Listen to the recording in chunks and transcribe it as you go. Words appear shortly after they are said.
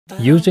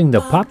Using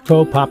the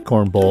Popco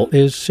Popcorn Bowl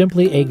is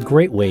simply a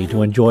great way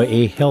to enjoy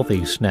a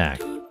healthy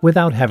snack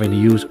without having to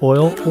use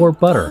oil or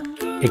butter.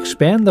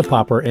 Expand the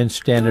popper and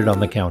stand it on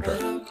the counter.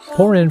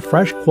 Pour in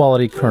fresh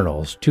quality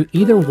kernels to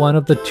either one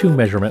of the two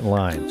measurement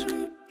lines.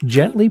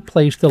 Gently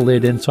place the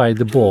lid inside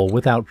the bowl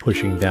without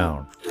pushing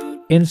down.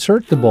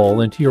 Insert the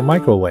bowl into your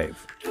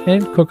microwave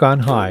and cook on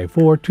high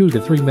for 2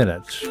 to 3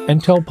 minutes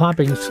until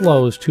popping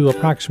slows to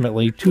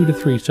approximately 2 to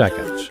 3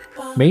 seconds.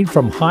 Made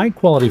from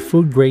high-quality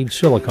food-grade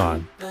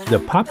silicone, the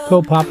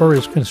Popco Popper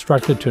is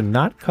constructed to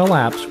not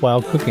collapse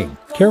while cooking.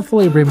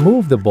 Carefully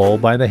remove the bowl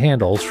by the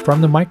handles from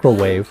the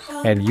microwave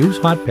and use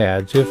hot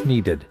pads if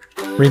needed.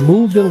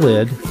 Remove the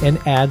lid and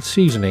add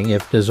seasoning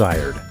if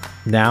desired.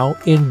 Now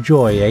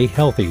enjoy a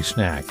healthy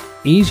snack.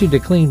 Easy to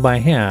clean by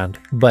hand,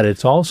 but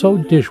it's also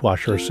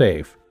dishwasher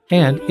safe,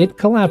 and it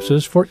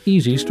collapses for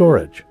easy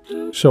storage.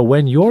 So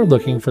when you're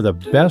looking for the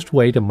best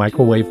way to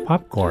microwave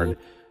popcorn,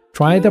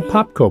 try the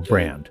Popco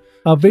brand,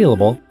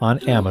 available on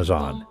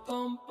Amazon.